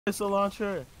missile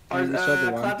launcher.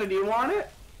 Clapton, do you want it?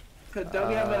 Don't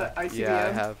we have an ICBM? Yeah,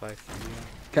 I have ICBM.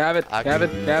 Cav it.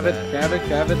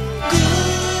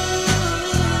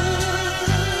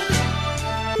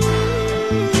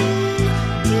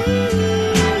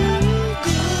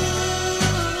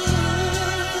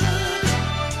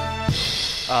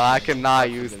 Oh, I cannot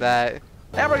use that.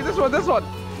 Everybody, this one! No,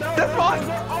 This one! those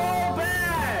are all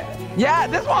bad! Yeah,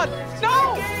 this one! No!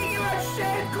 I'm getting you a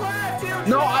shit class, you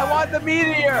No, I want the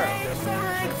meteor!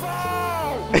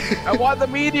 I want the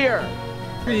meteor!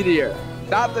 Meteor!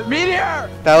 Not the meteor!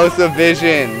 That was the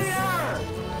visions.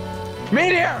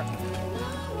 Meteor!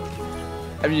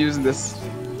 I'm using this.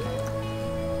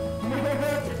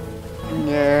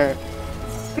 Yeah.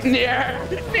 Yeah.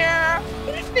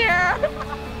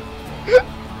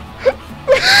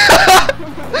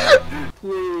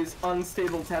 Please,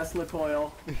 unstable Tesla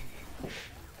coil.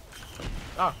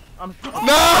 Oh, I'm. No!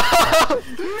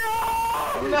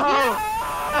 No!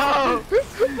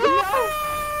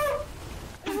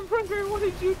 Hamburger, what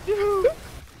did you do?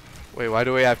 Wait, why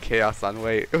do we have chaos on?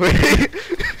 Wait.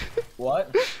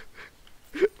 What?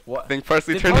 What? Think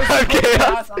Parsley Did turned on Parsley put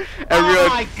chaos. chaos on? Everyone, Oh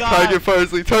my God. target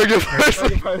Parsley, target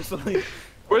Parsley. Personally.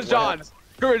 Where's John's?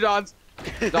 Where's John's?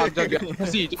 John,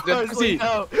 proceed. Parsley,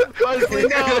 no! Parsley,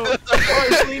 no!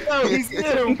 Parsley, no! He's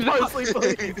new! Parsley,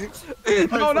 please!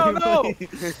 No! I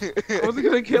wasn't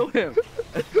gonna kill him.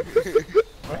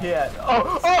 Yeah.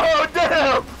 Oh,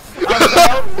 damn!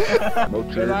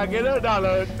 Can I get $1?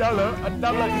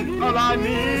 $1 all I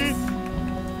need.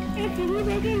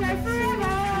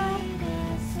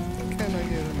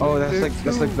 Oh,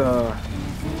 that's like the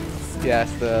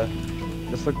Yes, the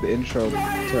intro to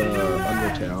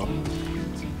Undertale.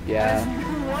 yeah.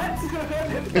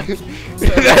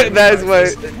 that is what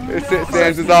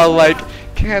Sam's is all like.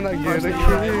 Can I get a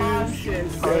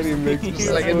kiss? Can he make me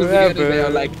Like in the beginning, they are forever?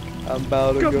 like, I'm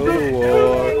about to go to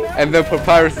war. And then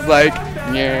Papyrus is like,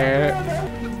 yeah.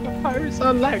 Pirates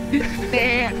are like,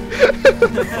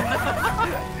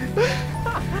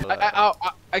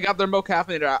 I got the remote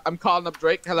caffeinator. I'm calling up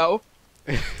Drake. Hello.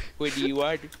 What do you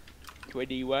want? What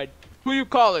do you want? Who you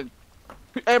calling?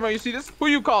 Hey, man, you see this? Who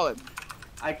you calling?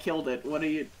 I killed it. What are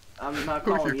you? I'm not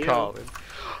Who calling you you. calling?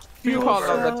 Who you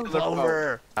calling?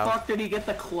 Clover. Fuck did he get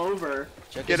the clover?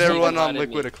 Get everyone on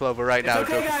liquid of clover right now, It's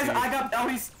okay, guys. Joker. I got.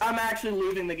 Oh, I'm actually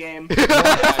leaving the game.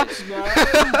 No.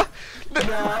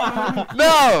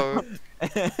 No!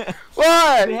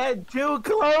 What? We had 2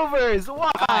 clovers.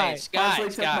 Why? Guys, Parsley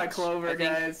took my guys. clover, I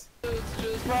think- guys.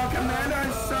 Well, Commander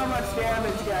has so much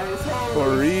damage, guys. Holy For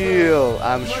shit. real,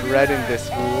 I'm Look at shredding that. this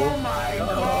Oh fool. my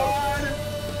god.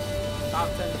 Top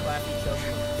 10 clappy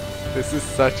chokers. This is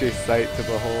such a sight to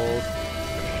behold.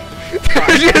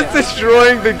 They're just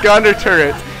destroying the gunner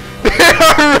turret.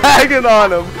 They're ragging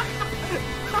on him.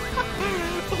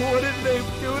 What did they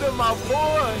do to my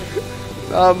boy?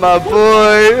 Oh, my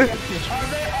boy. Are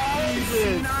they all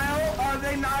senile? Are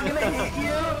they not gonna hit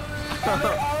you? Are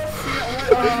they all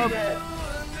senile? What did you get?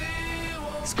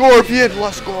 Scorpion,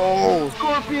 let's go.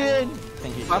 Scorpion!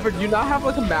 Thank you. However, do you not have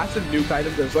like a massive nuke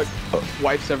item that's like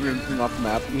wipes everything off the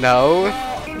map? No.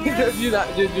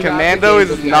 Commando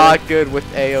is not good with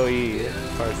AoE,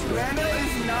 Parsley. Commando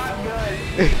is not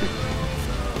good.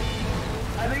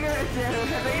 I think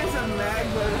it's a mag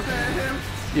boost at him.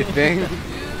 You think?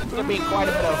 It's gonna be quite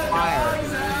a bit of fire.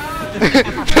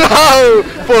 No!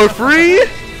 For free?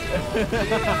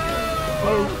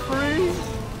 For free?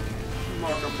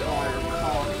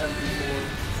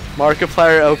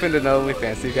 Markiplier opened an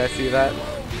OnlyFans. Do you guys see that? Yeah,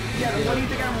 what do you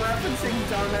think I'm referencing,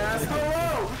 dumbass?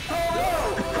 Hello!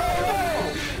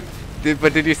 Hello!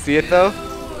 But did you see it though?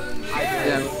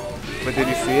 Yeah. But did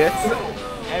you see it?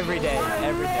 Every day.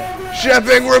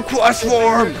 Shipping request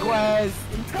form! Request.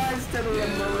 Ties to the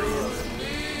Lemurians.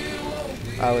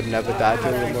 I would never die to a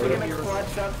I'm actually Lemurian. gonna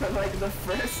clutch up for like the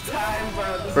first time,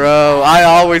 bro. This Bro, I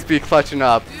always be clutching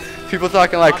up. People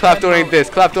talking like Clapton ain't this,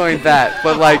 Clapton ain't that,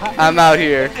 but like I'm out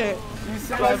here. you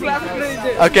said I'd be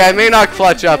close. Okay, I may not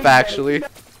clutch up actually.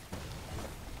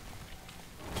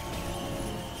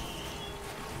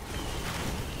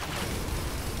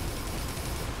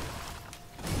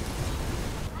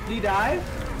 Did he die?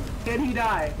 Did he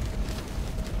die?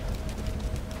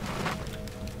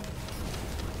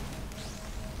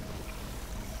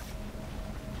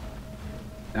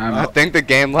 I think the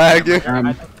game lagged.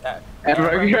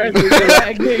 Everything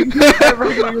lagging.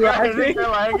 Everything lagging.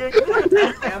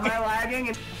 Am I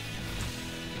lagging?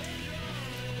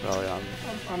 Oh, yeah.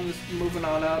 I'm just moving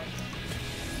on up.